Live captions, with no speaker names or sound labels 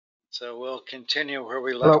So we'll continue where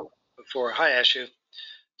we left Hello. before. Hi, Ashu.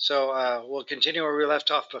 So we'll continue where we left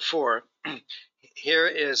off before. Here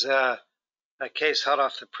is a case hot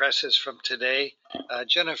off the presses from today.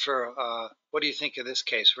 Jennifer, what do you think of this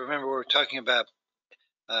case? Remember, we were talking about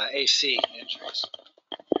AC injuries.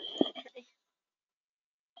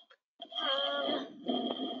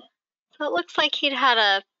 So it looks like he'd had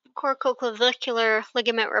a corticoclavicular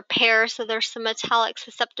ligament repair, so there's some metallic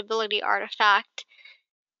susceptibility artifact.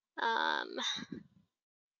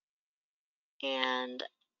 And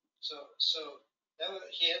so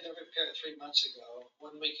he had the repair 3 months ago.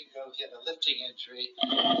 1 week ago, he had a lifting injury.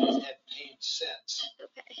 He's had pain since.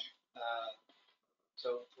 okay.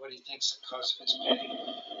 So what do you think's the cause of his pain?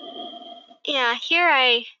 Yeah, here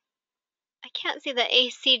I can't see the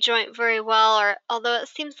AC joint very well, or although it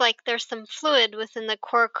seems like there's some fluid within the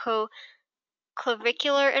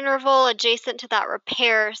corticoclavicular interval adjacent to that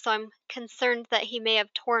repair, so I'm concerned that he may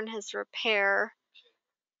have torn his repair.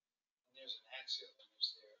 There's an axial image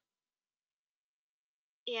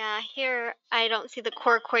there. Yeah, here I don't see the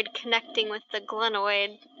coracoid connecting with the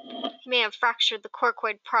glenoid. He may have fractured the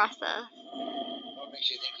coracoid process. What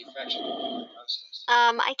makes you think he fractured the coracoid process?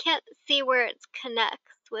 I can't see where it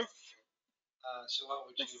connects with So what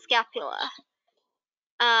would the you scapula.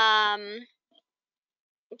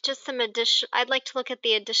 Just some I'd like to look at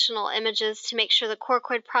the additional images to make sure the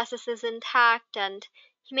coracoid process is intact, and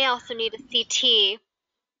he may also need a CT.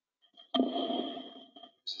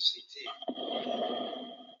 It's a CT.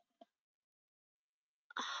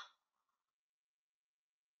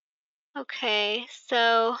 Okay,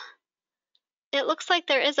 so it looks like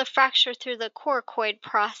there is a fracture through the coracoid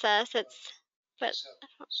process. So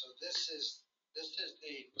this is the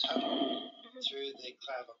tunnel through the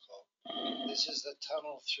clavicle. This is the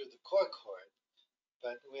tunnel through the coracoid,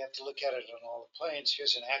 but we have to look at it on all the planes.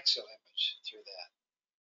 Here's an axial image through that.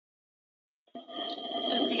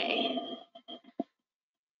 Okay.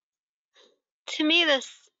 To me,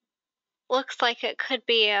 this looks like it could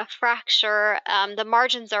be a fracture. The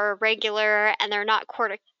margins are irregular and they're not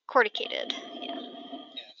corticated. Yeah.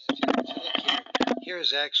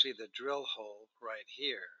 Here's actually the drill hole right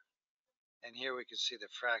here. And here we can see the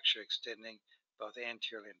fracture extending both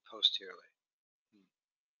anteriorly and posteriorly.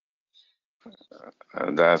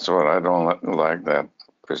 That's what I don't like, that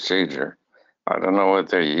procedure. I don't know what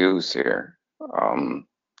they use here.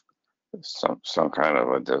 Some kind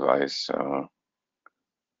of a device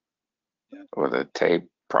with a tape,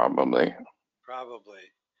 probably.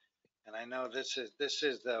 Probably. And I know this is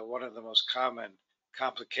one of the most common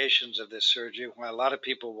complications of this surgery. When a lot of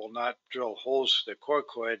people will not drill holes to the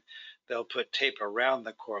coracoid, they'll put tape around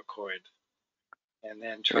the coracoid. And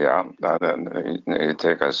then you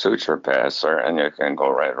take a suture passer and you can go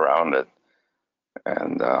right around it,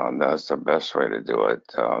 and that's the best way to do it.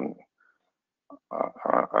 I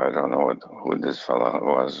don't know who this fellow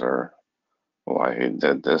was or why he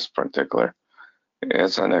did this particular.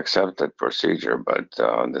 It's an accepted procedure, but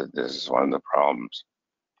this is one of the problems.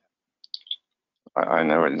 I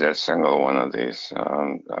never did a single one of these.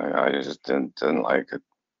 I just didn't like it.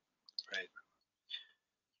 Right.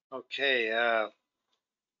 Okay.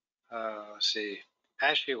 Let's see.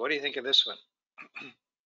 Ashley, what do you think of this one?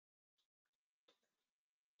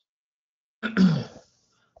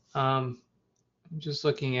 I'm just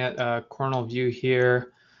looking at coronal view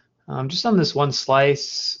here. Just on this one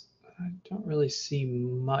slice, I don't really see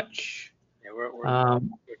much. Yeah, we're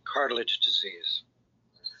cartilage disease.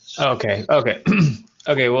 Okay.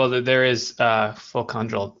 Okay, well, there is full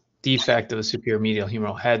chondral defect of the superior medial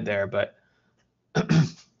humeral head there, but right.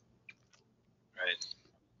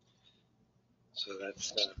 So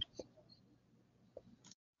that's right.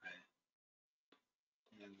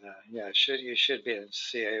 And yeah, you should be able to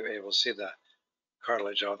see the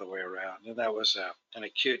cartilage all the way around, and that was an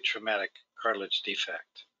acute traumatic cartilage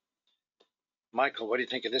defect. Michael, what do you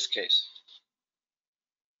think of this case?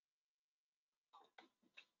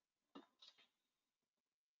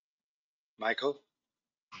 Michael?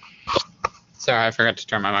 Sorry, I forgot to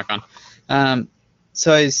turn my mic on.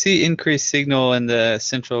 So I see increased signal in the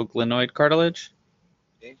central glenoid cartilage.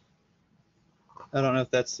 Okay. I don't know if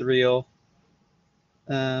that's the real.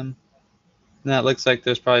 That looks like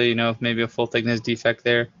there's probably, maybe a full thickness defect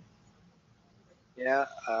there. Yeah,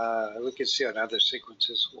 we can see on other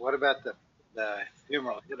sequences. What about the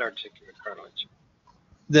humeral head articular cartilage?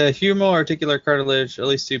 The humeral articular cartilage, at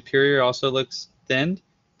least superior, also looks thinned,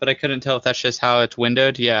 but I couldn't tell if that's just how it's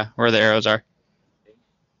windowed. Yeah, where the arrows are. Okay.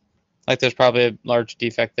 Like there's probably a large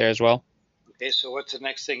defect there as well. Okay, so what's the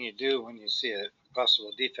next thing you do when you see a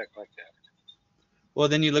possible defect like that? Well,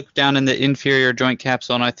 then you look down in the inferior joint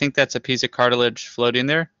capsule, and I think that's a piece of cartilage floating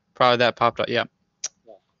there, probably that popped up. Yep.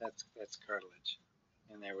 Yeah, that's cartilage.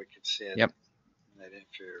 And there we can see it Yep. in that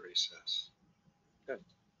inferior recess. Good.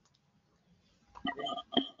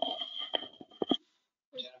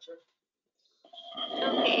 Jennifer?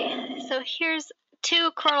 Okay, so here's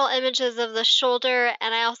two coronal images of the shoulder,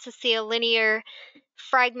 and I also see a linear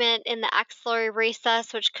fragment in the axillary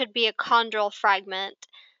recess, which could be a chondral fragment.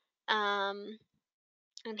 And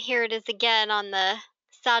here it is again on the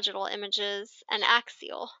sagittal images, and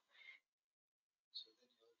axial.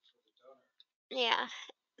 Yeah,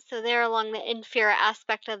 so there along the inferior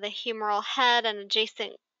aspect of the humeral head and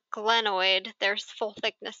adjacent glenoid, there's full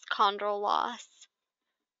thickness chondral loss.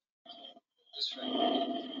 This from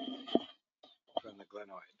the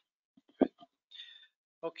glenoid. Good.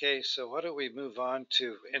 Okay, so why don't we move on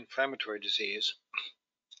to inflammatory disease?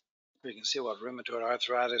 We can see what rheumatoid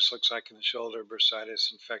arthritis looks like in the shoulder,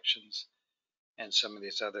 bursitis, infections, and some of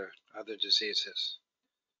these other diseases.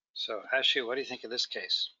 So, Ashley, what do you think of this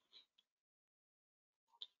case?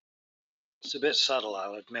 It's a bit subtle,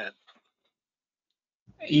 I'll admit.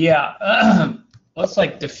 Yeah, looks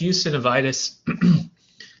like diffuse synovitis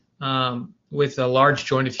with a large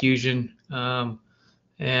joint effusion, and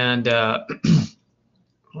I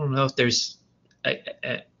don't know if there's,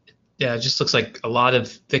 yeah, it just looks like a lot of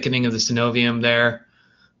thickening of the synovium there,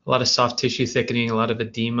 a lot of soft tissue thickening, a lot of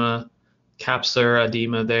edema, capsular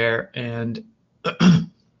edema there, and I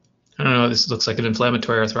don't know, this looks like an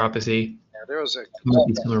inflammatory arthropathy. Yeah, there was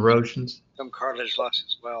Maybe some erosions. some cartilage loss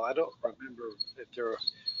as well. I don't remember if there were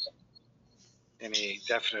any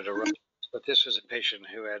definite erosions, but this was a patient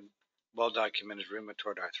who had well-documented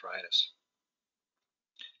rheumatoid arthritis.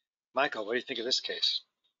 Michael, what do you think of this case?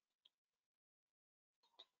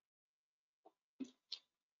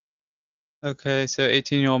 Okay, so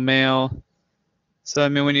 18-year-old male. So I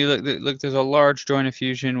mean, when you look, there's a large joint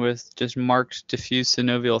effusion with just marked diffuse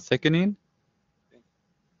synovial thickening.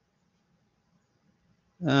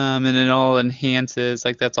 And it all enhances,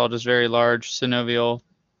 like that's all just very large synovial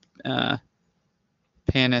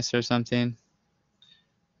pannus or something.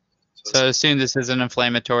 So I assume this is an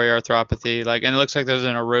inflammatory arthropathy, like, and it looks like there's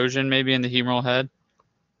an erosion maybe in the humeral head.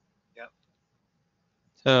 Yep.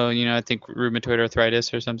 So, you know, I think rheumatoid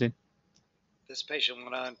arthritis or something. This patient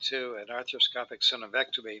went on to an arthroscopic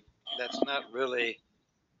synovectomy. That's not really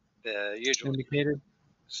the usual Indicated.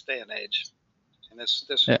 this day and age. And this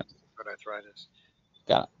Yeah. rheumatoid arthritis.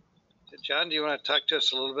 Got it. John, do you want to talk to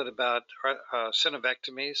us a little bit about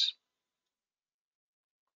synovectomies?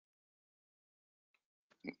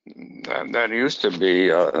 That used to be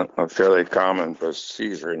a fairly common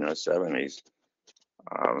procedure in the 70s.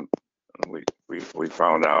 We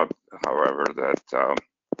found out, however, that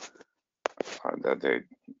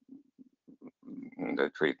the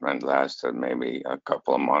treatment lasted maybe a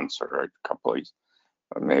couple of months or a couple of,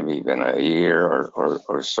 maybe even a year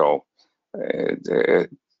or so. It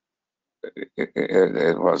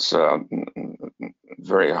was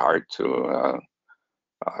very hard to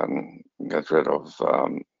get rid of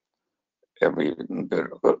every bit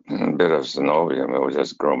of synovium. It would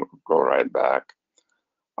just grow right back.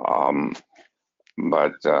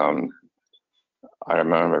 But I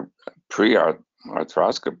remember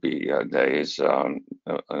pre-arthroscopy days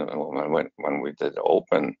when we did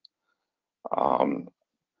open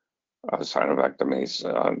synovectomies.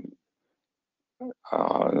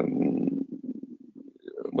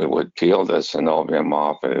 We would peel the synovium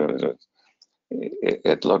off.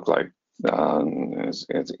 It looked like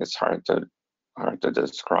it's hard to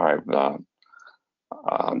describe the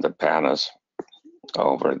pannus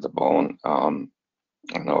over the bone and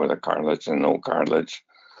over the cartilage and no cartilage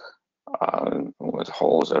with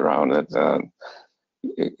holes around it.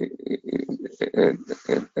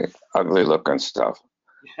 Ugly looking stuff.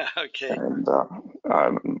 Okay. And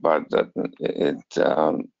but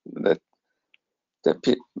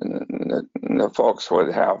the folks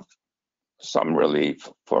would have some relief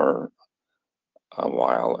for a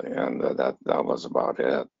while, and that was about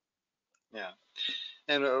it. Yeah.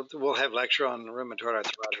 And we'll have lecture on rheumatoid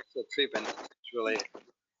arthritis. The treatment is really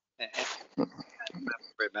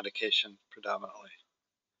anti-inflammatory medication predominantly.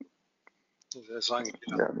 As long as you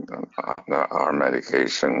don't. Our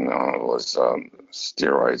medication was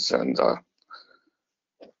steroids and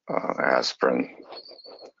aspirin.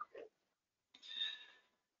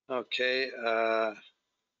 Okay.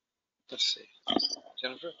 Let's see.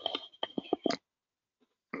 Jennifer?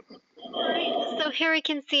 Alright, so here we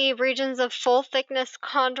can see regions of full thickness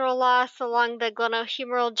chondral loss along the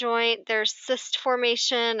glenohumeral joint. There's cyst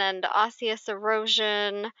formation and osseous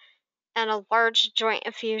erosion and a large joint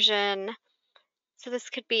effusion. So this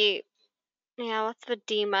could be Yeah, lots of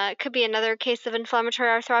edema. It could be another case of inflammatory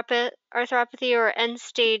arthropathy or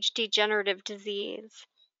end-stage degenerative disease.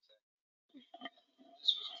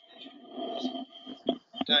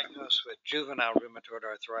 Diagnosed with juvenile rheumatoid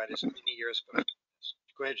arthritis many years before this.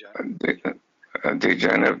 Go ahead, John.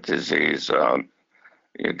 Degenerative disease,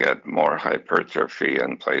 you get more hypertrophy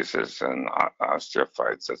in places and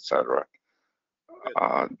osteophytes, etc.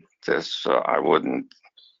 I wouldn't,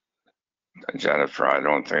 Jennifer, I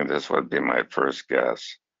don't think this would be my first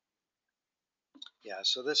guess. Yeah,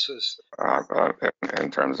 so this was,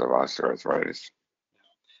 in terms of osteoarthritis.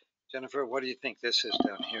 Jennifer, what do you think this is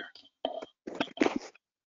down here?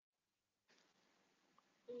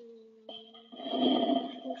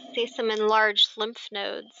 See some enlarged lymph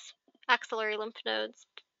nodes, axillary lymph nodes.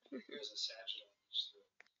 Here's a sagittal.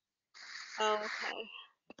 Oh, okay.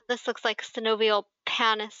 This looks like synovial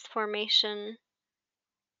pannus formation.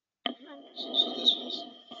 So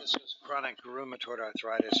this was chronic rheumatoid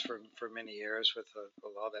arthritis for many years with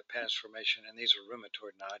all that pannus formation, and these are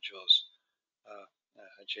rheumatoid nodules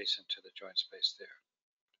adjacent to the joint space there.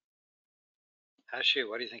 Ashu,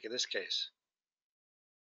 what do you think of this case?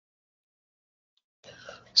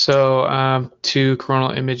 So 2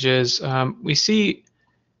 coronal images. We see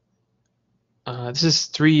this is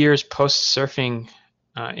 3 years post-surfing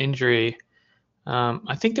injury.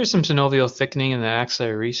 I think there's some synovial thickening in the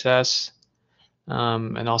axillary recess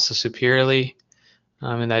and also superiorly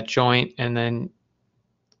in that joint. And then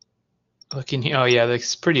looking here, oh yeah,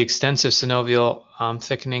 there's pretty extensive synovial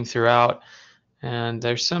thickening throughout. And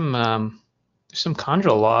there's some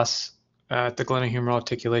chondral loss at the glenohumeral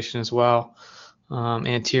articulation as well,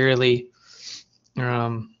 anteriorly.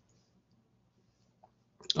 Oh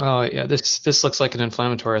yeah, this looks like an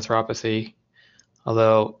inflammatory arthropathy,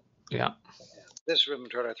 although yeah. This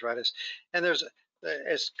rheumatoid arthritis, and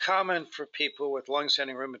it's common for people with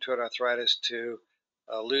long-standing rheumatoid arthritis to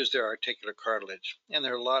lose their articular cartilage, and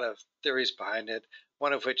there are a lot of theories behind it.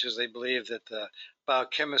 One of which is they believe that the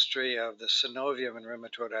biochemistry of the synovium in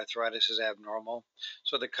rheumatoid arthritis is abnormal,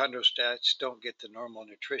 so the chondrocytes don't get the normal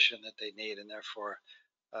nutrition that they need, and therefore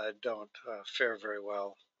don't fare very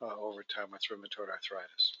well over time with rheumatoid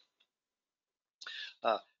arthritis.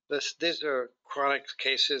 These are chronic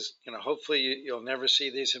cases. Hopefully you'll never see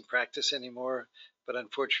these in practice anymore, but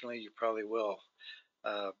unfortunately you probably will.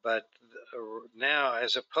 But now,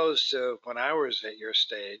 as opposed to when I was at your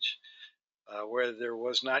stage, where there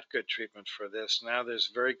was not good treatment for this, now there's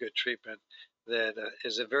very good treatment that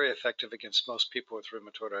is very effective against most people with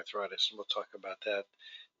rheumatoid arthritis, and we'll talk about that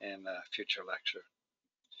in a future lecture.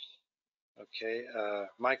 Okay,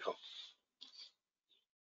 Michael.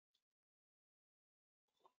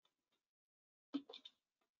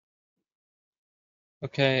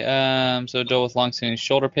 Okay, so adult with long-standing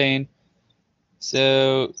shoulder pain.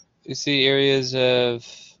 So you see areas of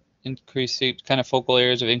increased, kind of focal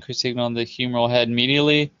areas of increased signal in the humeral head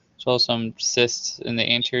medially, as well as some cysts in the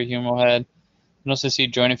anterior humeral head. You can also see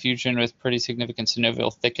joint effusion with pretty significant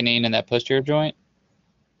synovial thickening in that posterior joint.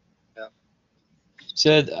 Yeah.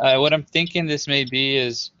 So what I'm thinking this may be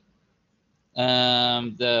is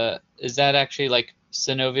is that actually like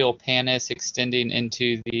synovial pannus extending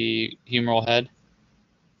into the humeral head?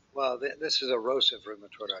 Well, this is erosive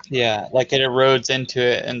rheumatoid arthritis. Yeah, like it erodes into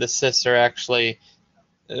it, and the cysts are actually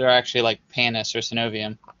like pannus or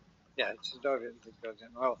synovium. Yeah, it's synovium that goes in.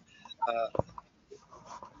 Well,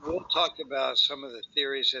 we'll talk about some of the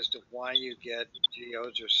theories as to why you get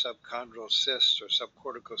GOs or subchondral cysts or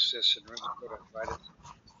subcortical cysts in rheumatoid arthritis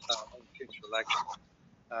in future lectures.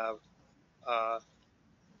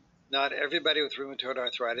 Not everybody with rheumatoid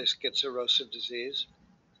arthritis gets erosive disease.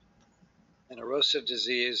 And erosive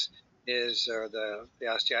disease is, or the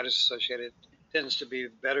osteitis associated, tends to be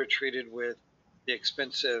better treated with the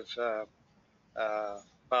expensive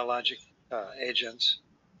biologic agents,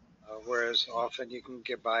 whereas often you can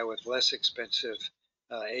get by with less expensive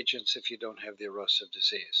agents if you don't have the erosive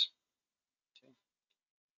disease.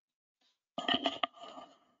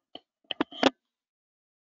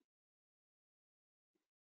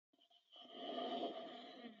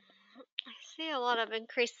 I see a lot of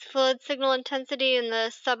increased fluid signal intensity in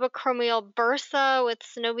the subacromial bursa with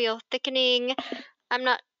synovial thickening. I'm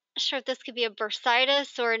not sure if this could be a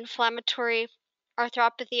bursitis or inflammatory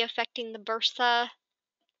arthropathy affecting the bursa.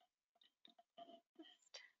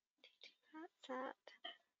 That's that.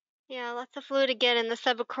 Yeah, lots of fluid again in the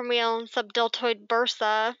subacromial and subdeltoid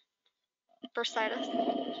bursa. Bursitis.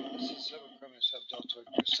 This is subacromial subdeltoid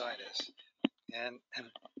bursitis. And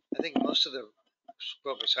I think most of the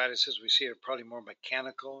bursitis we see are probably more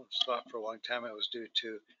mechanical. It's thought for a long time it was due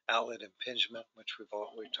to outlet impingement, which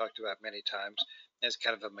we've talked about many times. as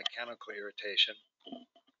kind of a mechanical irritation.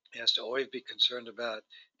 He has to always be concerned about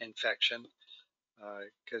infection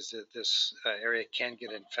because this area can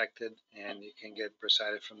get infected and you can get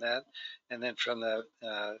bursitis from that. And then from the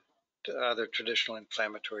other traditional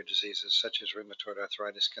inflammatory diseases such as rheumatoid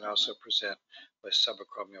arthritis can also present with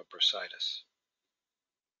subacromial bursitis.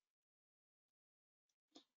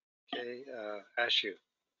 Okay, Ashu.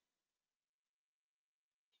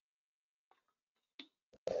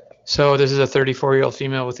 So this is a 34-year-old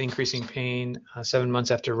female with increasing pain 7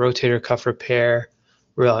 months after rotator cuff repair,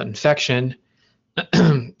 real infection.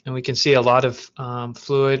 And we can see a lot of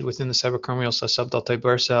fluid within the subacromial subductal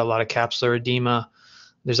bursa, a lot of capsular edema.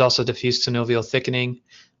 There's also diffuse synovial thickening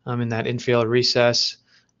in that infield recess.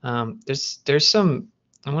 There's some,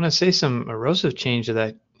 I want to say, some erosive change of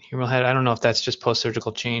that humeral head. I don't know if that's just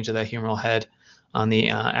post-surgical change of that humeral head on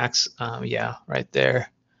the axis. Yeah, right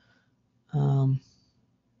there.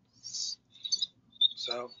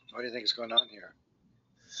 So what do you think is going on here?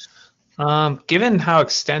 Given how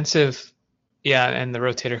extensive, yeah, and the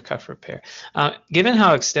rotator cuff repair. Given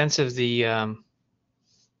how extensive the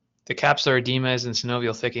capsular edema is and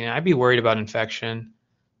synovial thickening, I'd be worried about infection.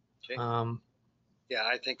 Okay. Yeah,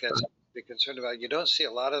 I think that's to be concerned about. You don't see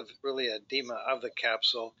a lot of really edema of the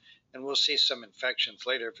capsule, and we'll see some infections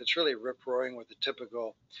later. If it's really rip-roaring with a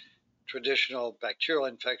typical traditional bacterial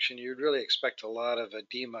infection, you'd really expect a lot of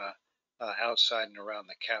edema outside and around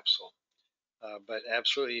the capsule. But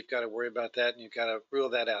absolutely, you've got to worry about that, and you've got to rule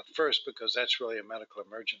that out first because that's really a medical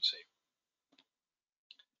emergency.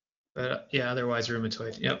 But yeah, otherwise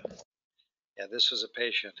rheumatoid. Yep. Yeah, this was a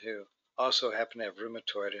patient who also happened to have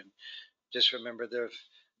rheumatoid, and just remember there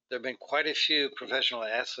have been quite a few professional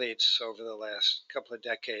athletes over the last couple of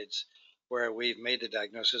decades where we've made the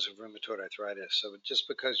diagnosis of rheumatoid arthritis. So just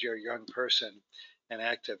because you're a young person and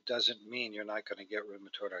active doesn't mean you're not going to get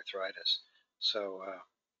rheumatoid arthritis. So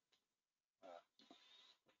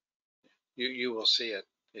you will see it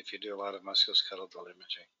if you do a lot of musculoskeletal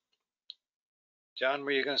imaging. John,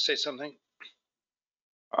 were you going to say something?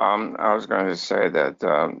 I was going to say that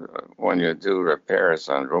when you do repairs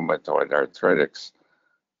on rheumatoid arthritis,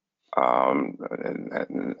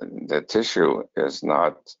 the tissue is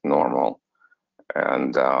not normal,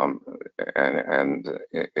 and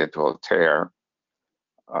it will tear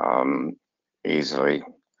easily,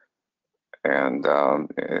 and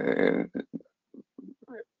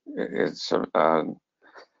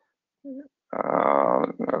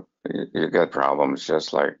you get problems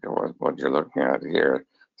just like what you're looking at here.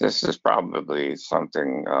 This is probably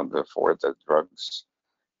something before the drugs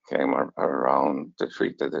came around to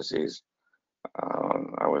treat the disease,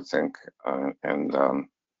 I would think.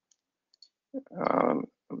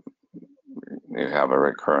 You have a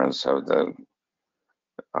recurrence of the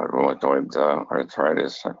rheumatoid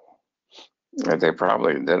arthritis. They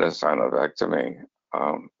probably did a synovectomy,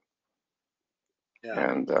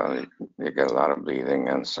 and you get a lot of bleeding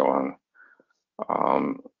and so on.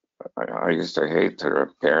 I used to hate to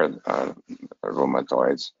repair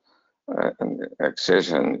rheumatoids. And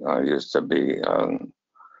excision used to be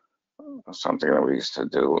something that we used to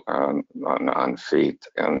do on feet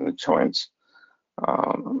and joints,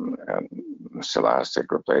 and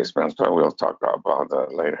scholastic replacements, but we'll talk about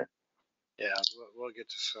that later. Yeah, we'll get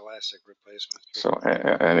to scholastic replacements. So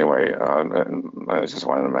anyway, I just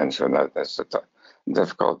wanted to mention that that's a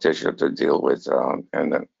difficult issue to deal with,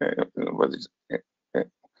 and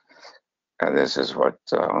this is what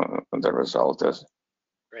the result is.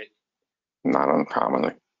 Great. Not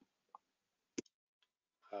uncommonly.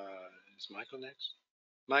 Is Michael next?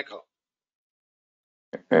 Michael.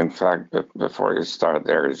 In fact, before you start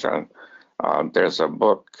there, John, there's a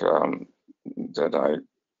book that I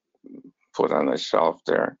put on the shelf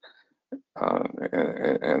there,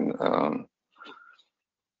 in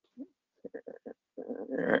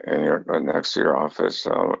your next to your office,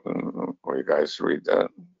 where you guys read the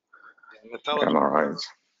MRIs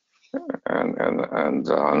and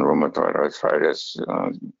on rheumatoid arthritis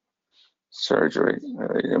surgery.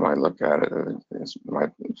 You might look at it. You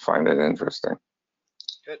might find it interesting.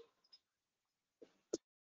 Good.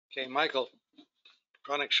 Okay, Michael,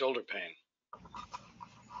 chronic shoulder pain.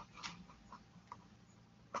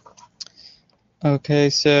 Okay,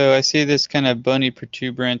 so I see this kind of bony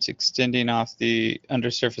protuberance extending off the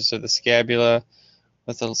undersurface of the scapula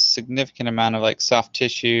with a significant amount of like soft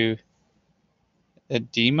tissue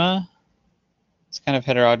edema. It's kind of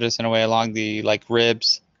heterogeneous in a way along the like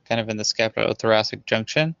ribs, kind of in the scapulothoracic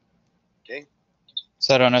junction. Okay.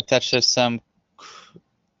 So I don't know if that's just some,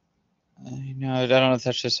 I don't know if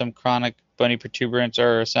that's just some chronic bony protuberance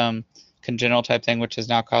or some congenital type thing, which is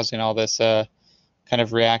now causing all this kind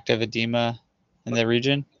of reactive edema in the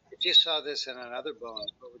region. If you saw this in another bone,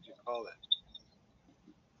 what would you call it?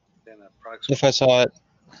 Then If I saw it,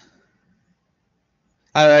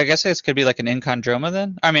 I guess this could be like an enchondroma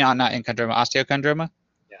then. I mean, not enchondroma, osteochondroma.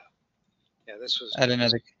 Yeah, this was I didn't know.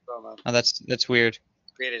 from a Oh, that's weird.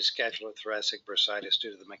 created scapulothoracic bursitis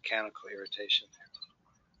due to the mechanical irritation there.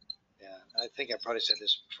 Yeah, I think I probably said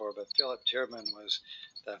this before, but Philip Tierman was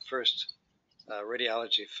the first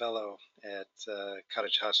radiology fellow at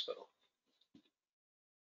Cottage Hospital.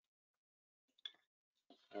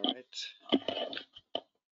 All right.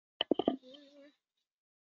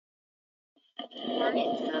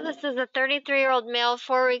 So this is a 33-year-old male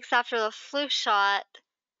 4 weeks after the flu shot,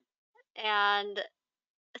 and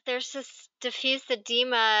there's this diffuse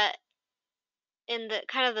edema in the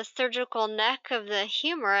kind of the surgical neck of the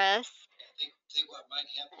humerus. Think what might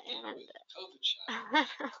happen with the COVID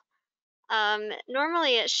shot.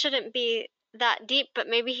 Normally it shouldn't be that deep, but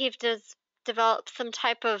maybe he does develop some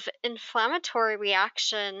type of inflammatory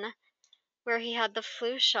reaction where he had the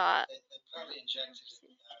flu shot. They probably injected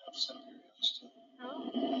something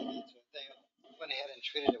else. They went ahead and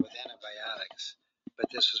treated it with antibiotics, but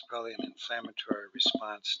this was probably an inflammatory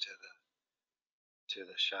response to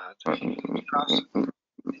the shot.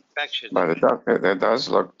 Infection. But it does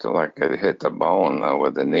look like it hit the bone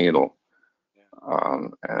with the needle.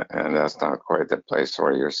 And that's not quite the place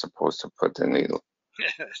where you're supposed to put the needle.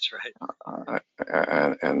 That's right.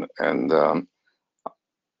 And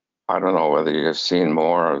I don't know whether you've seen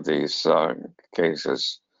more of these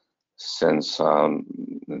cases since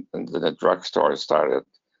the drugstore started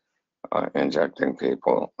injecting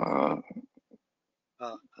people.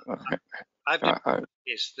 I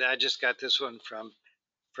just got this one from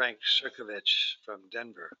Frank Shirkovich from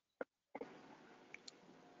Denver.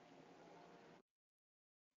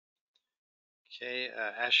 Okay,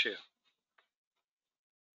 Ashu.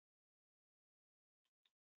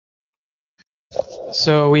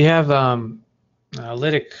 So we have a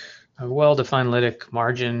well-defined lytic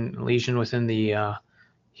margin lesion within the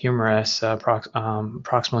humerus,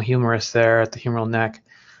 proximal humerus there at the humeral neck.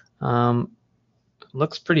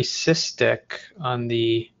 Looks pretty cystic on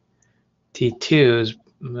the T2s,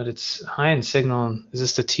 but it's high in signal. Is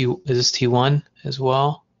this T1 as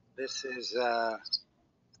well? This is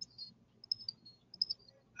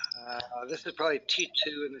probably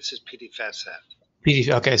T2, and this is PD facet.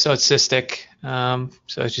 Okay, so it's cystic.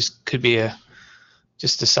 So it just could be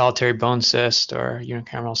just a solitary bone cyst or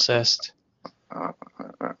unicameral cyst.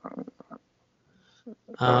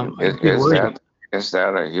 Is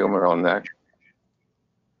that a humeral neck?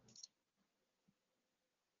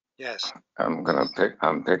 Yes. I'm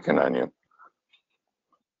picking on you.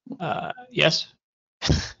 Yes.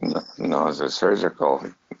 No, it's a surgical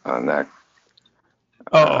neck.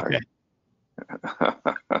 Oh, okay.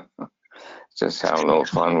 Just have a little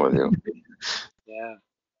fun with you. Yeah.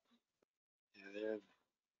 They're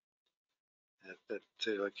at the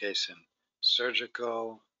two location,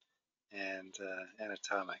 surgical and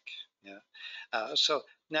anatomic. Yeah. So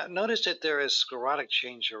now notice that there is sclerotic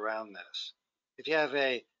change around this. If you have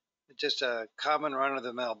just a common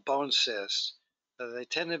run-of-the-mill bone cyst, they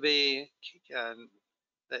tend to be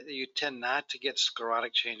you tend not to get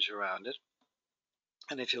sclerotic change around it.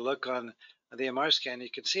 And if you look on the MR scan, you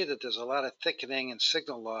can see that there's a lot of thickening and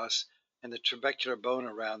signal loss in the trabecular bone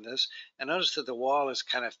around this. And notice that the wall is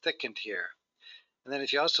kind of thickened here. And then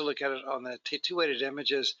if you also look at it on the T2 weighted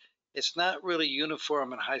images, it's not really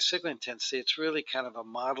uniform and high signal intensity. It's really kind of a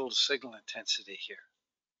modeled signal intensity here.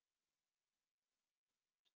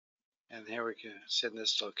 And here we can see in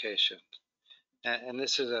this location. And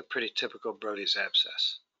this is a pretty typical Brody's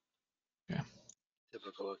abscess. Yeah.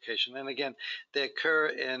 Typical location. And again, they occur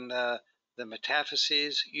in the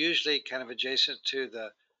metaphyses, usually kind of adjacent to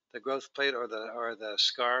the growth plate or the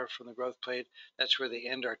scar from the growth plate. That's where the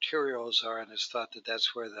end arterioles are, and it's thought that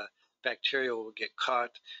that's where the bacteria will get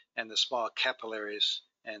caught and the small capillaries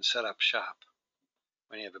and set up shop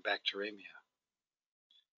when you have a bacteremia.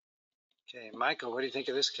 Okay, Michael, what do you think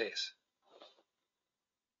of this case?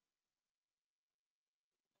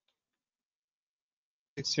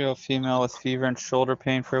 6-year-old female with fever and shoulder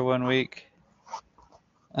pain for 1 week.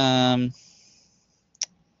 I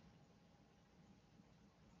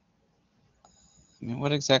mean,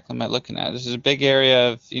 what exactly am I looking at? This is a big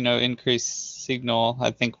area of, increased signal,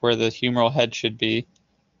 I think, where the humeral head should be.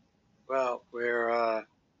 Well, we're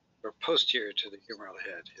posterior to the humeral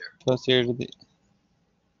head here. Posterior to the...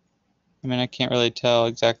 I mean, I can't really tell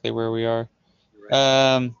exactly where we are.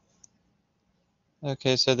 Right.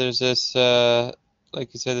 Okay, so there's this,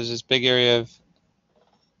 like you said, there's this big area of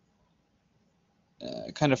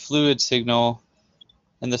kind of fluid signal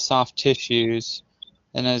and the soft tissues.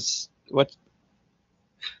 And what?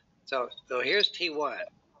 So here's T1.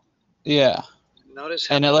 Yeah. Notice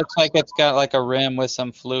how And it looks like it's got like a rim with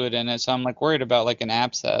some fluid in it. So I'm like worried about like an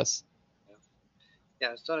abscess.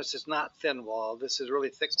 yeah, notice it's not thin wall. This is really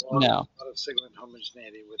thick wall. No. A lot of segment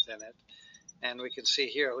homogeneity within it. And we can see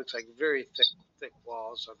here, it looks like very thick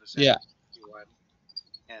walls on this Yeah. T1.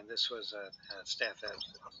 And this was a staph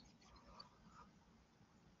abscess.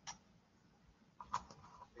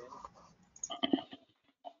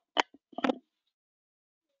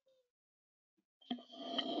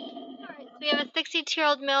 Alright, so we have a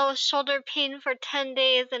 62-year-old male with shoulder pain for 10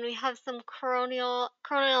 days, and we have some coronal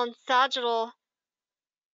and sagittal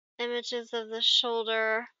images of the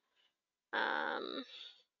shoulder.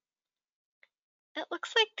 It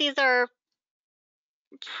looks like these are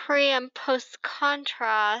pre and post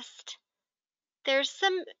contrast. There's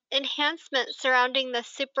some enhancement surrounding the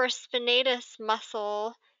supraspinatus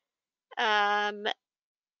muscle.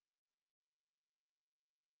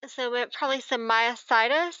 So probably some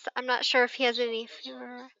myositis. I'm not sure if he has any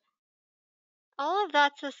fever. All of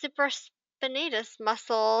that's a supraspinatus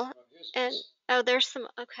muscle. And oh, there's some,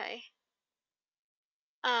 okay.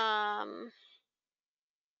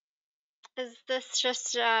 Is this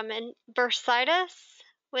just bursitis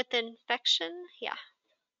with infection? Yeah.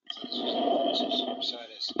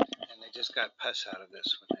 Sinusitis, and they just got pus out of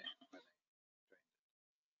this when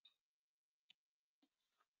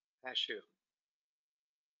they Ashu.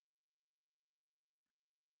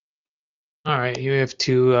 All right, here we have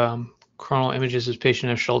two coronal images of patient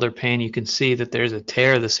has shoulder pain. You can see that there's a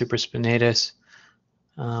tear of the supraspinatus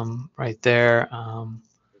right there.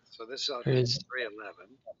 So this is on There's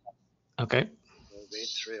 311. okay. So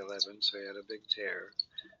 311, so he had a big tear.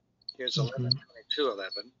 Here's Mhm.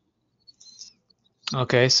 11/22/11.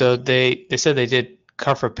 Okay, so they said they did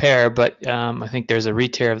cuff repair, but I think there's a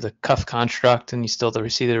re-tear of the cuff construct, and you still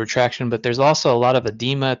see the retraction. But there's also a lot of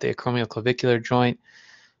edema at the acromioclavicular joint,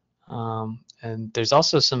 and there's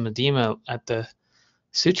also some edema at the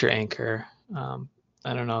suture anchor.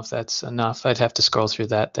 I don't know if that's enough. I'd have to scroll through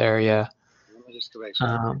that there. Yeah. Let me just go back.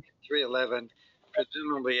 So 311,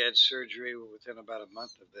 presumably had surgery within about a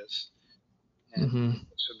month of this, and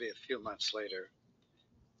this would be a few months later.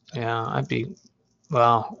 Yeah, I'd be.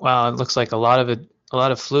 Wow. It looks like a lot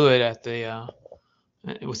of fluid at the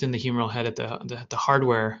within the humeral head at the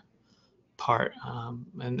hardware part,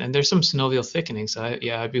 and there's some synovial thickening. So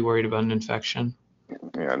I'd be worried about an infection.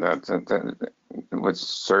 Yeah, that with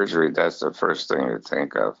surgery, that's the first thing you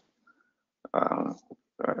think of.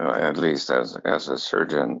 At least as a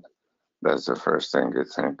surgeon, that's the first thing you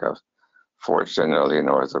think of. Fortunately, in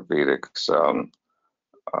orthopedics,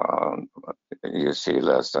 you see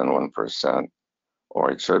less than 1%,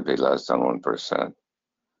 or it should be less than 1%.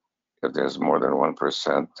 If there's more than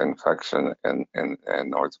 1% infection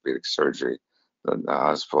in orthopedic surgery, then the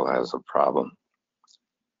hospital has a problem.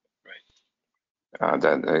 Right.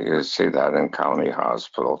 That you see that in county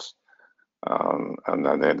hospitals, and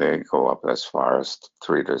then they go up as far as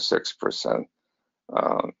 3 to 6%.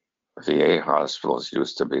 VA hospitals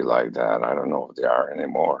used to be like that. I don't know if they are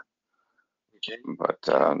anymore. Okay. But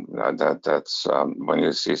that's when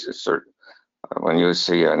you see when you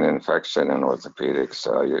see an infection in orthopedics,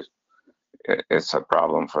 it's a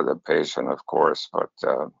problem for the patient, of course, but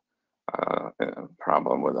a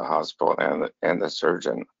problem with the hospital and the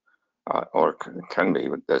surgeon, or can be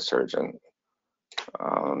with the surgeon.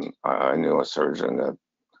 I knew a surgeon that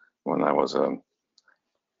when I was a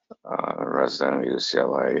resident at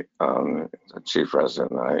UCLA, the chief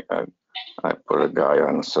resident, I put a guy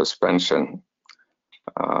on suspension,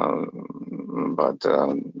 but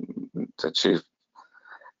the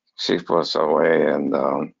chief was away, and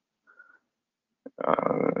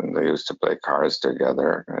they used to play cards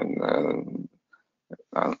together, and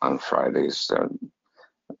on Fridays,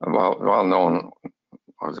 well-known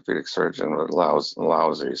orthopedic surgeon, but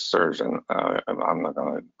lousy surgeon. I'm not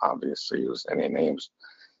going to obviously use any names,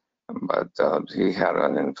 but he had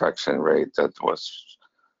an infection rate that was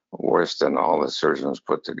worse than all the surgeons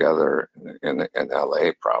put together in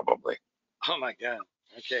LA, probably. Oh my God.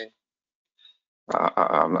 Okay.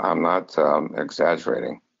 I'm not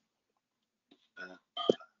exaggerating.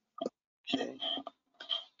 Okay.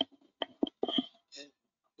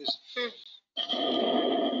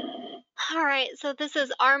 All right, so this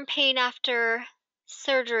is arm pain after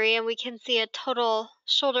surgery, and we can see a total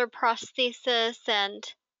shoulder prosthesis, and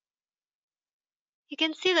you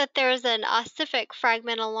can see that there's an ossific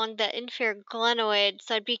fragment along the inferior glenoid,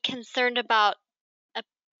 so I'd be concerned about a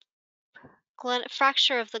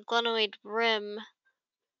fracture of the glenoid rim.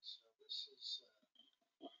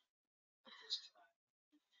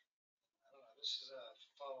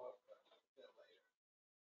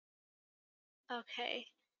 Okay.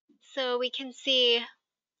 So we can see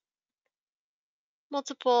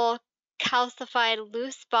multiple calcified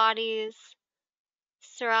loose bodies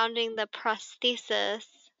surrounding the prosthesis.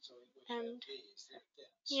 So And these, they're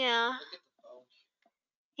dense. yeah. Look at the bone.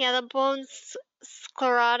 Yeah, the bone's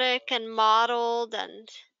sclerotic and mottled and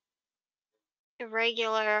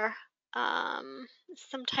irregular.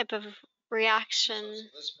 Some type of reaction. So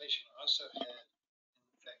this patient also had an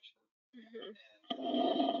infection. Mhm. And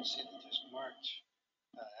you can see that there's marked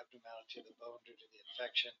abnormality of the bone due to the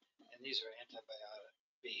infection, and these are antibiotic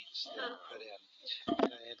beads that are put in. So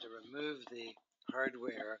I had to remove the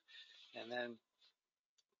hardware, and then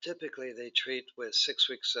typically they treat with 6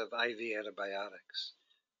 weeks of IV antibiotics,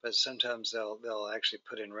 but sometimes they'll actually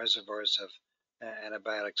put in reservoirs of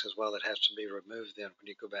antibiotics as well that has to be removed then when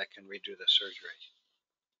you go back and redo the surgery.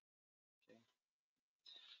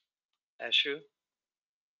 Okay. Ashu?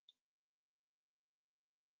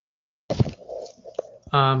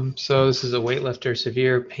 So this is a weightlifter,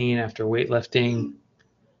 severe pain after weightlifting.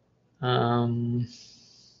 Trying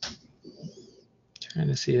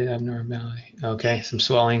to see the abnormality. Okay, some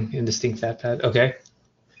swelling, indistinct fat pad. Okay,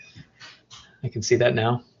 I can see that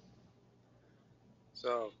now.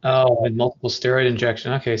 So Oh, and multiple steroid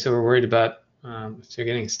injection. Okay, so we're worried about if they're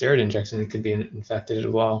getting a steroid injection, it could be infected as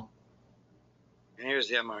well. and here's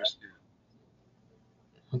the MR scan.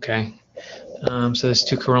 Okay. So there's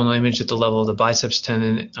two coronal image at the level of the biceps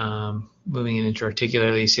tendon moving in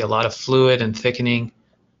intra-articularly. You see a lot of fluid and thickening.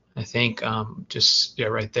 I think just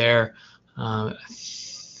right there. I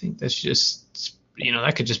think that's just,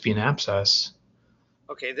 that could just be an abscess.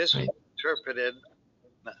 Okay, this was Right. interpreted,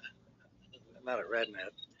 not a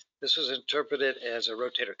RadNet, this was interpreted as a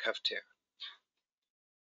rotator cuff tear.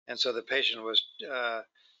 And so the patient was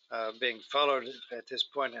being followed at this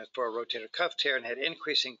point for a rotator cuff tear and had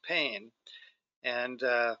increasing pain. And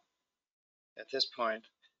at this point,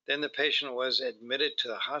 then the patient was admitted to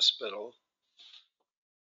the hospital,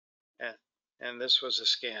 and this was a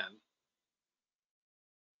scan.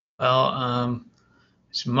 Well,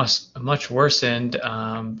 it's much worsened.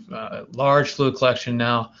 Large fluid collection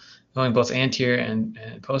now, going both anterior and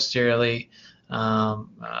posteriorly. A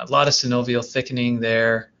lot of synovial thickening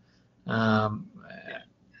there.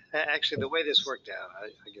 Actually, the way this worked out, I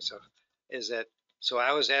guess, is that so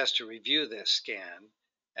I was asked to review this scan,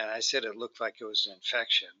 and I said it looked like it was an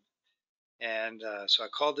infection. And so I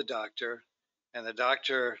called the doctor, and the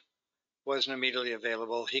doctor wasn't immediately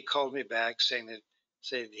available. He called me back saying that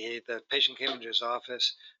the patient came into his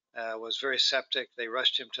office, was very septic. They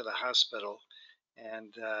rushed him to the hospital,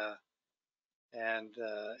 and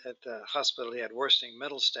at the hospital he had worsening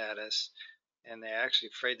mental status, and they're actually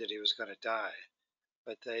afraid that he was going to die.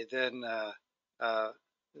 But they then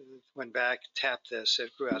went back, tapped this,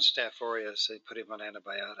 it grew out Staph aureus, they put him on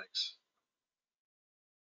antibiotics.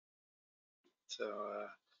 So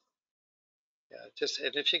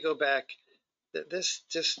and if you go back, this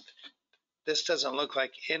doesn't look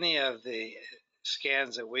like any of the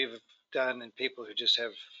scans that we've done in people who just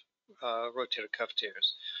have rotator cuff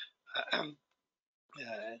tears.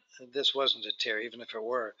 This wasn't a tear, even if it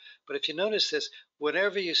were. But if you notice this,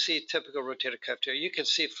 whenever you see typical rotator cuff tear, you can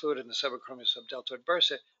see fluid in the subacromial subdeltoid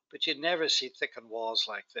bursa, but you never see thickened walls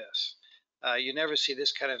like this. You never see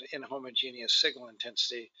this kind of inhomogeneous signal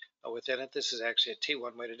intensity within it. This is actually a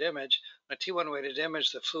T1 weighted image. On a T1 weighted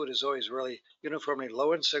image, the fluid is always really uniformly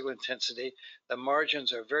low in signal intensity. The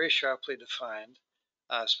margins are very sharply defined,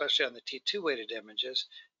 especially on the T2 weighted images.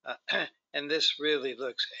 And this really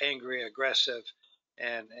looks angry, aggressive,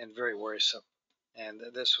 and very worrisome. And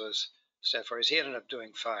this was Staph aureus. He ended up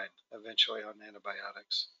doing fine eventually on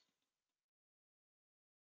antibiotics.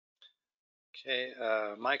 Okay,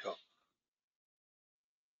 Michael.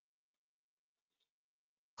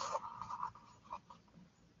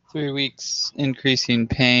 Three weeks increasing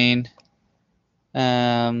pain.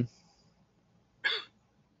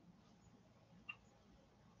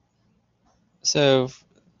 So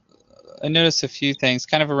I noticed a few things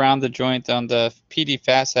kind of around the joint on the PD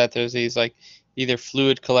fat set. There's these like either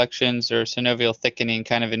fluid collections or synovial thickening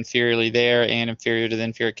kind of inferiorly there and inferior to the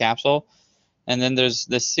inferior capsule. And then there's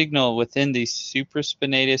the signal within the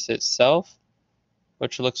supraspinatus itself,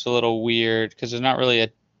 which looks a little weird because there's not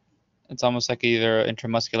really it's almost like either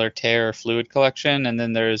intramuscular tear or fluid collection. And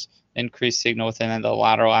then there's increased signal within the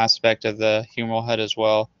lateral aspect of the humeral head as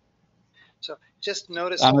well. So just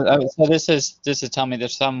notice. So this is telling me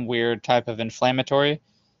there's some weird type of inflammatory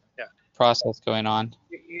process going on.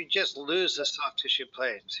 You just lose the soft tissue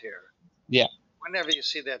planes here. Yeah. Whenever you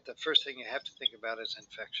see that, the first thing you have to think about is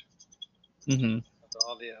infection. Mm-hmm.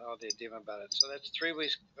 All the edema about it. So that's 3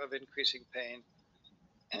 weeks of increasing pain.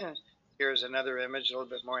 Here's another image, a little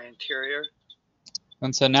bit more anterior.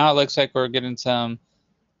 And so now it looks like we're getting some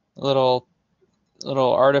little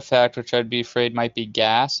artifact, which I'd be afraid might be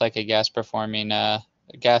gas, like a gas forming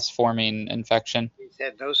infection. He's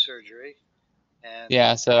had no surgery. And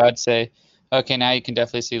Yeah, so I'd say, okay, now you can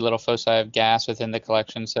definitely see little foci of gas within the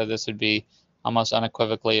collection. So this would be almost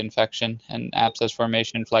unequivocally infection and abscess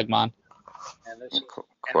formation in phlegmon. and this,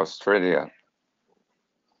 Clostridia.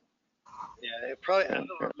 yeah, it probably,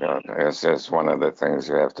 It's one of the things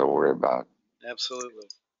you have to worry about. absolutely,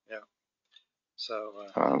 yeah. So,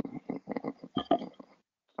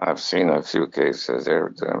 I've seen a few cases.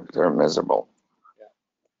 They're miserable.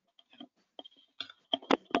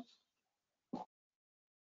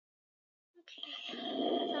 So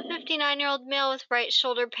 59-year-old male with right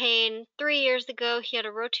shoulder pain. 3 years ago, he had a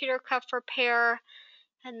rotator cuff repair,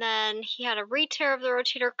 and then he had a re-tear of the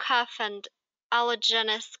rotator cuff and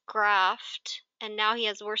allogenous graft, and now he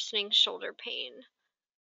has worsening shoulder pain.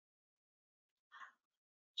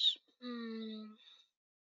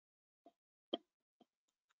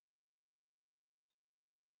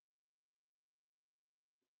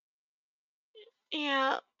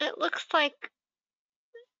 Yeah, it looks like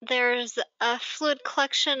there's a fluid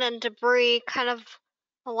collection and debris kind of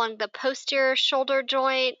along the posterior shoulder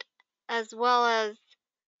joint, as well as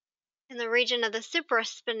in the region of the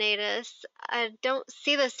supraspinatus. I don't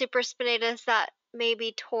see the supraspinatus that may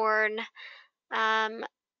be torn.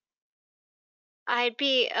 I'd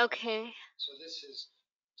be okay. so this is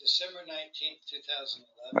December 19th,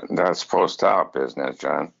 2011. That's post-op, isn't it,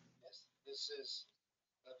 John? Yes, this is,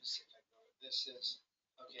 let me see if I go, this is,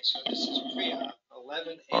 okay, so this is pre-op,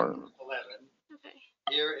 11/8/11. Okay.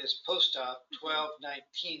 Here is post-op,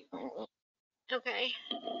 12/19. Okay.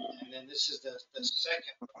 And then this is the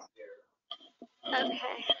second one here.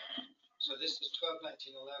 Okay. So this is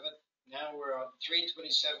 12/19/11. Now we're on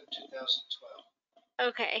 3/27/2012.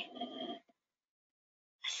 Okay.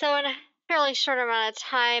 So in a fairly short amount of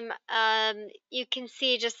time, you can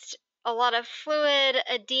see just a lot of fluid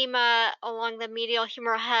edema along the medial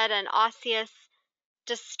humeral head and osseous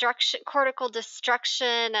destruction, cortical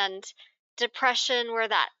destruction and depression where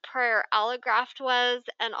that prior allograft was,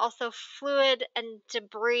 and also fluid and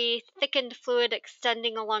debris, thickened fluid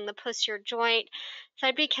extending along the posterior joint. So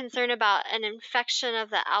I'd be concerned about an infection of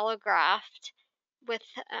the allograft with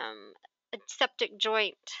a septic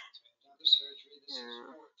joint. Another surgery. This is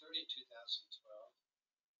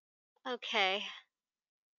 4/30/2012. Okay.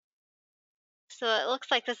 So it looks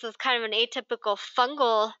like this is kind of an atypical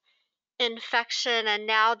fungal infection, and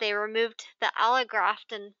now they removed the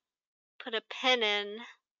allograft and put a pin in.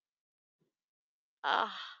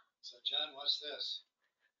 So John, what's this?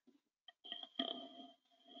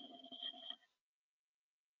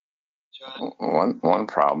 John? One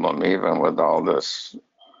problem, even with all this,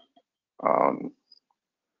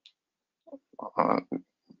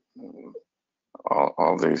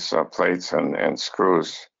 all these plates and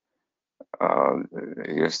screws,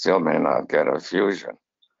 you still may not get a fusion.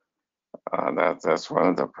 That's one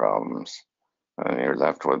of the problems, and you're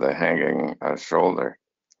left with a hanging shoulder,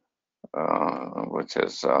 which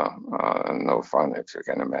is no fun, if you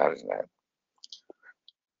can imagine that.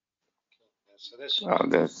 So this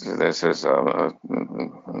is a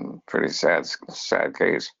pretty sad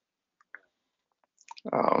case.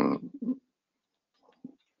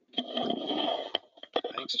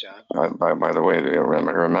 Thanks, John. By the way,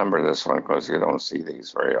 remember this one because you don't see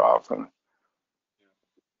these very often.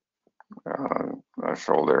 A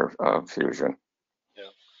shoulder fusion.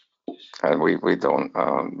 Yeah. And we don't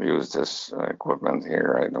use this equipment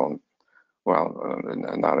here. I don't. Well,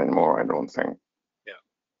 not anymore. I don't think. Yeah.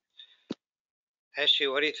 Ashley,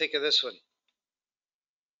 what do you think of this one?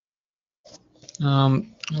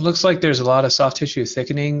 It looks like there's a lot of soft tissue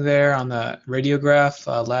thickening there on the radiograph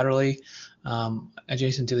laterally,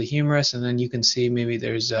 adjacent to the humerus, and then you can see maybe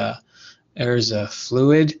there's a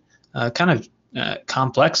fluid, kind of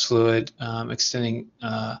complex fluid extending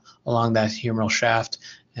along that humeral shaft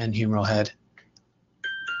and humeral head.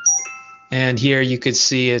 And here you could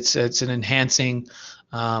see it's an enhancing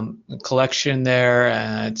collection there.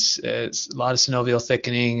 It's a lot of synovial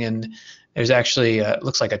thickening, and there's actually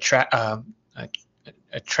looks like a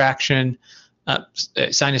traction,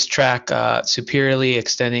 sinus tract superiorly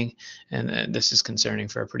extending, and this is concerning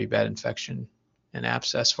for a pretty bad infection and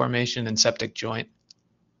abscess formation and septic joint.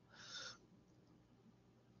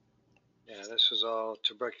 Yeah, this was all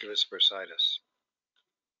tuberculous bursitis.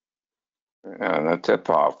 And the tip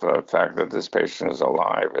off the fact that this patient is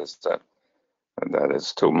alive is that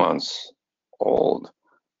it's 2 months old.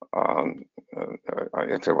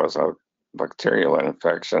 If it was a bacterial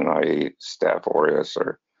infection, i.e. Staph aureus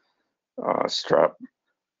or strep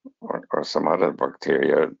or some other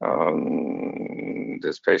bacteria,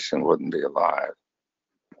 this patient wouldn't be alive.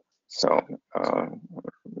 So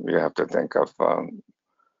you have to think of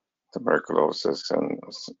tuberculosis and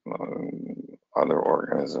other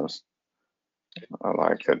organisms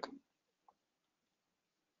like it.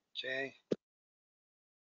 Okay.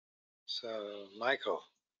 So, Michael.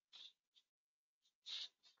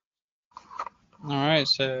 All right,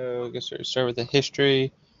 so I guess we'll start with the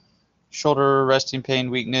history. Shoulder, resting pain,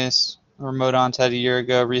 weakness, remote onset a year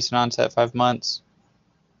ago, recent onset 5 months.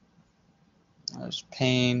 There's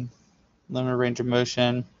pain, limited range of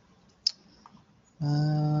motion.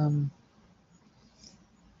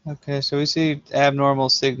 Okay, so we see abnormal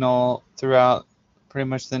signal throughout pretty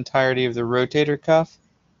much the entirety of the rotator cuff.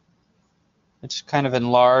 It's kind of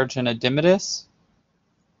enlarged and edematous.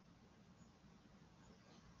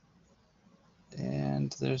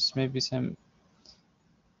 And there's maybe some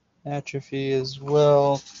atrophy as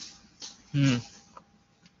well. Yeah,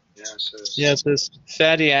 so Yeah, it's this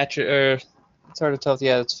fatty atrophy, or it's hard to tell.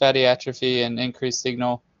 Yeah, it's fatty atrophy and increased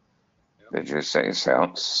signal. Did you say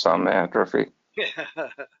some atrophy?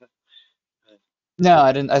 No,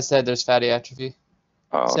 I didn't. I said there's fatty atrophy.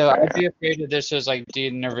 Oh, So okay. I'd be afraid that this was like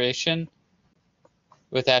denervation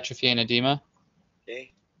with atrophy and edema.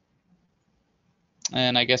 Okay.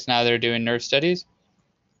 And I guess now they're doing nerve studies.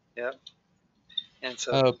 Yep. And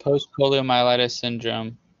so Oh, post-poliomyelitis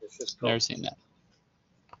syndrome. this is Never seen that.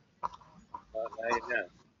 now you know.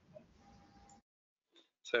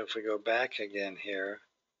 So if we go back again here,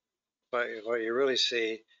 what you really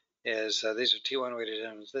see is these are T1 weighted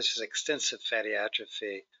items. This is extensive fatty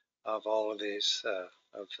atrophy of all of these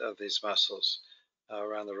of these muscles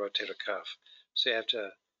around the rotator cuff. So you have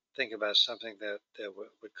to think about something that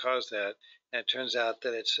would cause that. And it turns out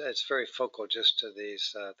that it's very focal just to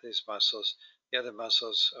these muscles. The other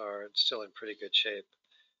muscles are still in pretty good shape.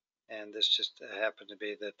 And this just happened to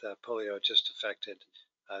be that polio just affected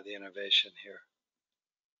the innervation here.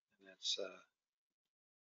 And it's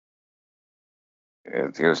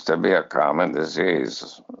It used to be a common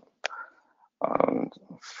disease.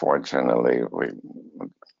 Fortunately,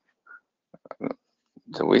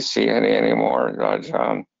 do we see any anymore,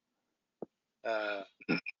 John?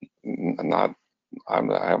 Not, I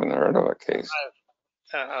haven't heard of a case.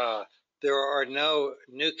 There are no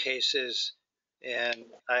new cases, and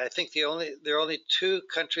I think there are only 2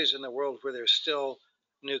 countries in the world where there's still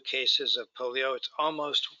new cases of polio. It's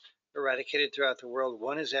almost eradicated throughout the world.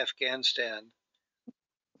 One is Afghanistan,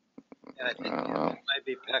 and I think it might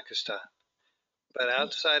be Pakistan. But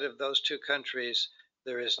outside of those 2 countries,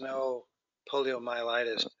 there is no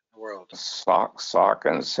poliomyelitis in the world. Salk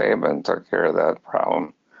and Sabin took care of that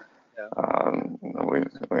problem. Yeah.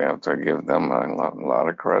 We have to give them a lot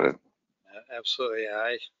of credit. Absolutely,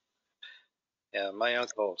 my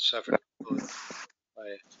uncle suffered.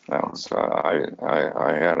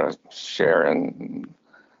 I had a share in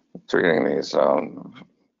treating these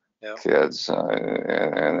kids,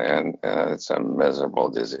 and it's a miserable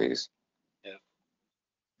disease.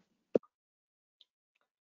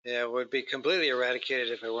 Yeah, it would be completely eradicated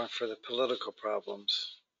if it weren't for the political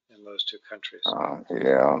problems in those 2 countries.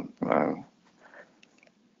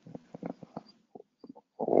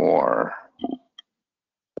 War.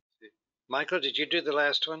 Michael, did you do the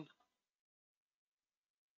last one?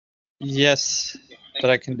 Yes, but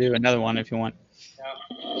I can do another one if you want.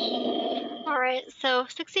 All right, so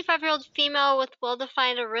 65-year-old female with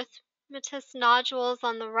well-defined erythematous nodules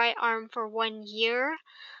on the right arm for 1 year.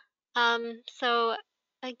 So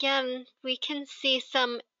again, we can see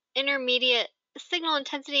some intermediate signal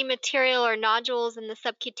intensity material or nodules in the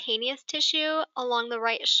subcutaneous tissue along the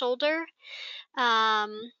right shoulder.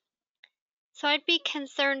 So I'd be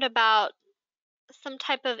concerned about some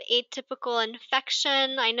type of atypical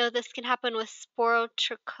infection. I know this can happen with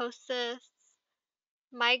sporotrichosis,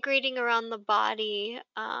 migrating around the body.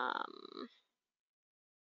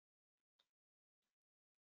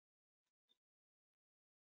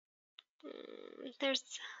 There's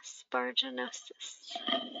sparginosis.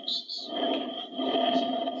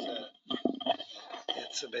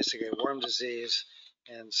 It's basically a worm disease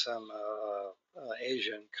in some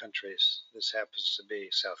Asian countries. This happens to be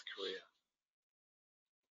South Korea.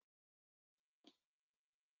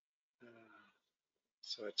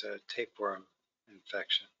 So it's a tapeworm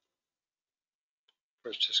infection,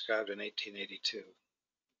 first described in 1882.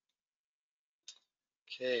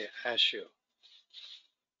 Okay, Ashu.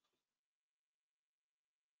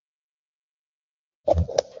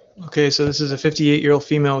 Okay, so this is a 58-year-old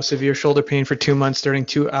female with severe shoulder pain for 2 months starting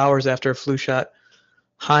 2 hours after a flu shot.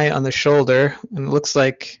 High on the shoulder, and it looks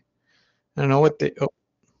like, I don't know what they,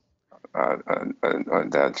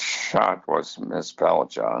 That shot was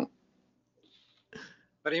misspelled, John.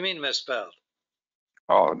 What do you mean misspelled?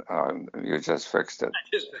 Oh, you just fixed it. I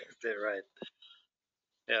just fixed it right.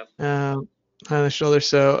 Yeah. On the shoulder.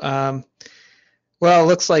 So, well, it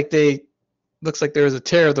looks like there was a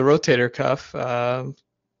tear of the rotator cuff.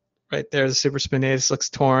 Right there, the supraspinatus looks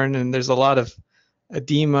torn, and there's a lot of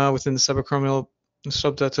edema within the subacromial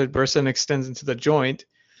subdeltoid bursa and extends into the joint,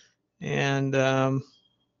 and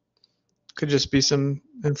could just be some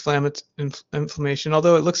inflammation.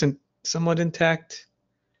 Although it looks somewhat intact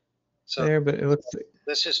So there, but it looks.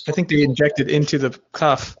 this is. I think they injected into the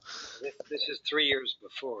cuff. This is 3 years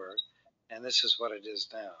before, and this is what it is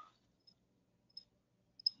now.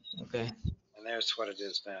 Okay. And there's what it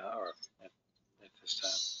is now, or at this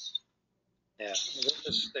time. Yeah,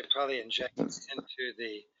 they probably injected into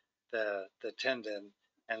the tendon,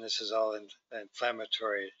 and this is all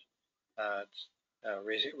inflammatory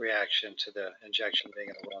reaction to the injection being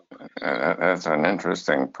in the wrong place. That's an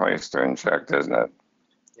interesting place to inject, isn't it?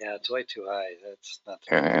 Yeah, it's way too high. That's not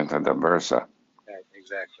Into the bursa. right,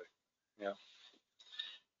 exactly. Yeah.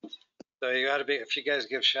 So you got to be, if you guys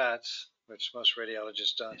give shots, which most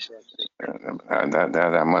radiologists don't. So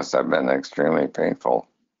That must have been extremely painful.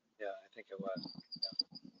 yeah, I think it was.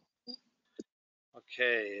 Yeah.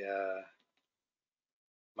 Okay,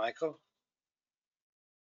 Michael.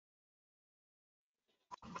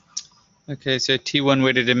 Okay, so T1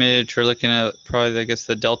 weighted image, we're looking at probably, I guess,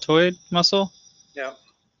 the deltoid muscle. Yeah.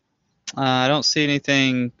 I don't see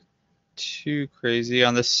anything too crazy.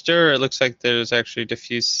 On the stir, it looks like there's actually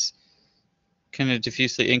kind of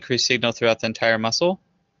diffusely increased signal throughout the entire muscle.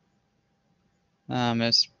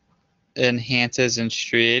 It enhances and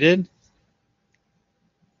striated.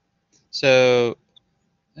 So,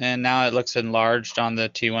 and now it looks enlarged on the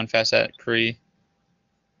T1 facet pre.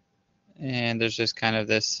 And there's just kind of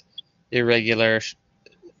this irregular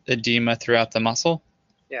edema throughout the muscle.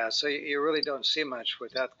 Yeah, so you really don't see much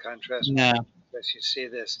without contrast. No. Because you see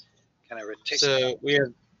this kind of reticular. So we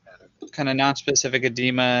have kind of non-specific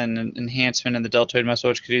edema and enhancement in the deltoid muscle,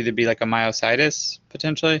 which could either be like a myositis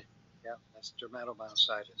potentially. Yeah, that's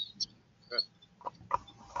dermatomyositis. Good.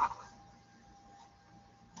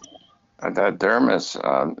 That dermis,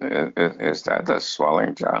 is that the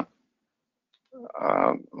swelling, John?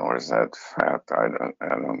 Or is that fat? I don't.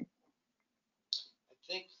 I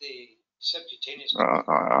think the subcutaneous.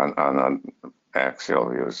 On the axial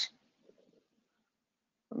views,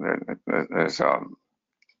 there's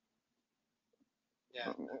Yeah,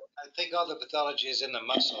 I think all the pathology is in the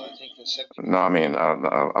muscle. I think the subcutaneous. no, I mean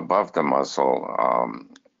above the muscle.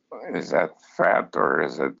 Is that fat or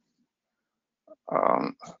is it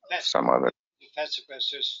some other? Fat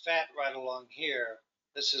suppressed. There's fat right along here.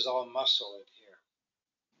 This is all muscle in here.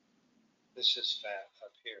 This is fat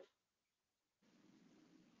up here.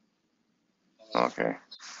 Okay.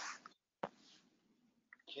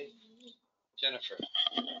 Okay, Jennifer.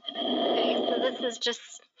 Okay, so this is just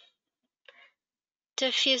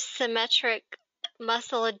diffuse symmetric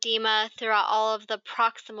muscle edema throughout all of the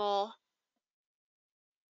proximal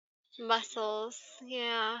muscles.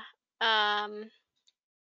 Yeah.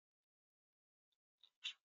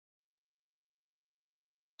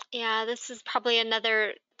 Yeah, this is probably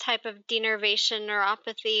another type of denervation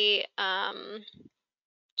neuropathy,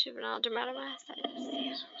 juvenile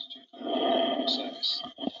dermatomyositis.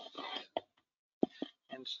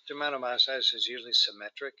 And dermatomyositis is usually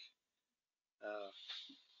symmetric,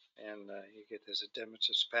 and you get this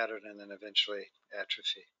edematous pattern and then eventually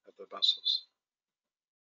atrophy of the muscles.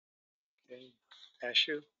 Okay,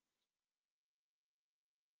 Ashu?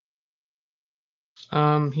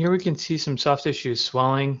 Here we can see some soft tissue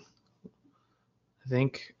swelling, I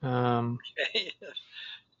think. Okay.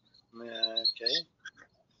 Okay.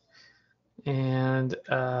 And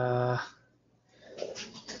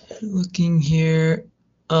looking here,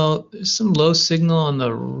 oh, there's some low signal on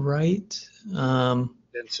the right.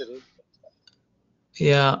 Density.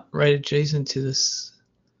 Yeah, right adjacent to this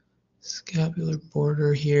scapular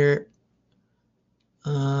border here.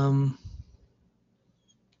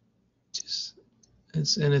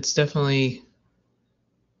 It's definitely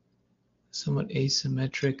somewhat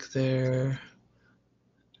asymmetric there.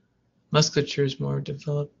 Musculature is more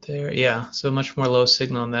developed there. Yeah, so much more low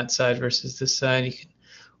signal on that side versus this side. You can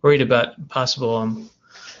worried about possible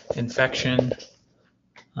infection.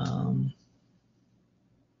 The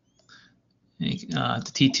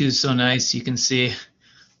T2 is so nice. You can see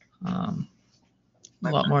a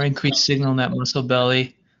lot more increased signal in that muscle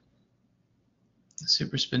belly. The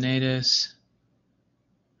supraspinatus.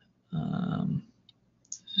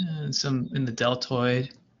 And some in the deltoid.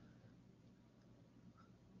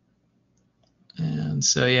 And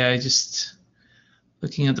so, yeah, just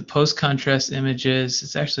looking at the post-contrast images,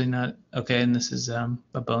 it's actually not, okay, and this is a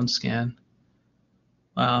bone scan.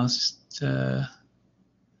 Wow, it's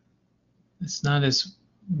not as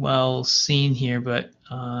well seen here, but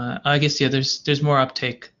I guess, yeah, there's more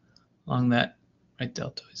uptake along that right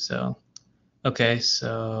deltoid. So, okay,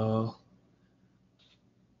 so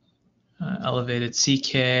elevated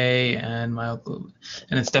CK and myoglobin,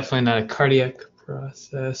 and it's definitely not a cardiac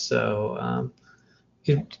process. So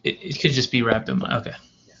it could just be rhabdomyolysis. Okay.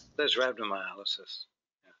 Yeah, there's rhabdomyolysis.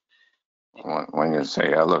 When you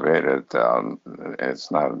say elevated,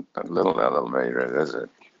 it's not a little elevated, is it?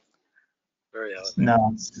 Very elevated.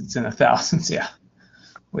 No, it's in the thousands. Yeah,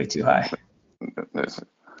 way too high.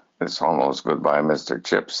 It's almost goodbye, Mr.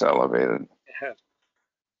 Chips elevated. Yeah.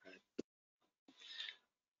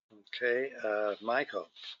 Okay, Michael.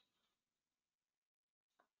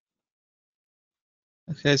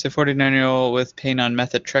 Okay, so 49-year-old with pain on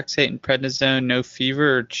methotrexate and prednisone, no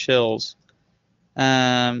fever or chills.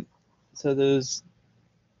 So there's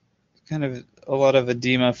kind of a lot of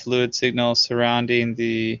edema fluid signals surrounding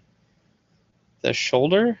the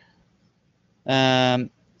shoulder. It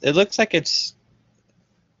looks like it's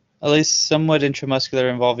at least somewhat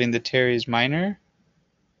intramuscular involving the teres minor.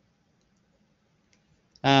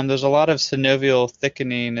 There's a lot of synovial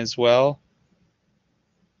thickening as well.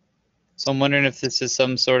 So I'm wondering if this is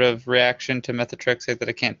some sort of reaction to methotrexate that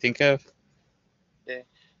I can't think of. Okay.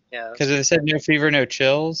 Yeah. Because it said no fever, no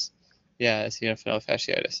chills. Yeah, it's eosinophilic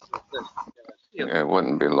fasciitis. It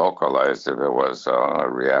wouldn't be localized if it was a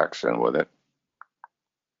reaction with it.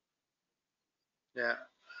 Yeah.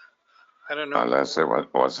 I don't know. Unless it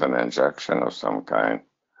was an injection of some kind.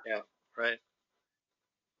 Yeah, right.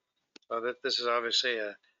 Well, this is obviously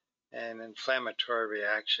an inflammatory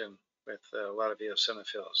reaction with a lot of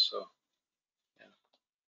eosinophils. So, yeah.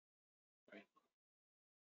 Right.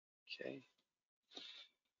 Okay.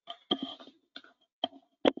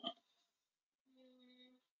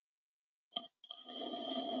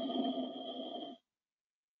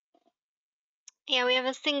 Yeah, we have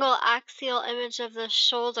a single axial image of the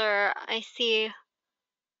shoulder. I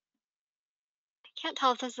can't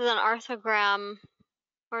tell if this is an arthrogram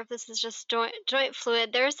or if this is just joint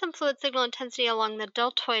fluid. There is some fluid signal intensity along the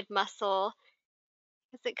deltoid muscle.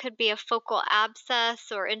 It could be a focal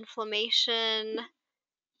abscess or inflammation.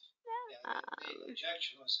 Yeah, the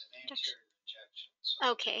injection was an anterior injection.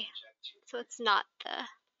 So okay, so it's not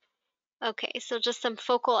the. Okay, so just some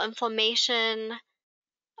focal inflammation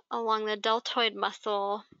along the deltoid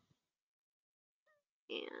muscle.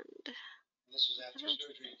 And this was after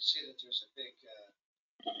surgery. You can see that there's a big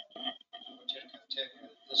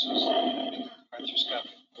this was a big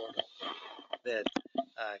arthroscopic portal that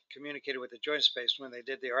communicated with the joint space. When they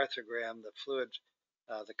did the arthrogram, the fluid,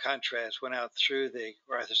 the contrast went out through the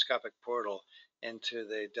arthroscopic portal into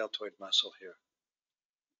the deltoid muscle here.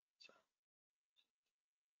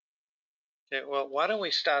 So. Okay, well, why don't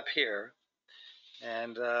we stop here,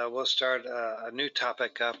 and we'll start a new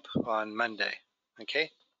topic up on Monday.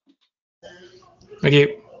 Okay? Thank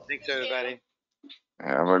you. Thanks, everybody.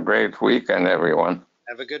 Have a great weekend, everyone.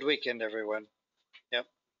 Have a good weekend, everyone. Yep.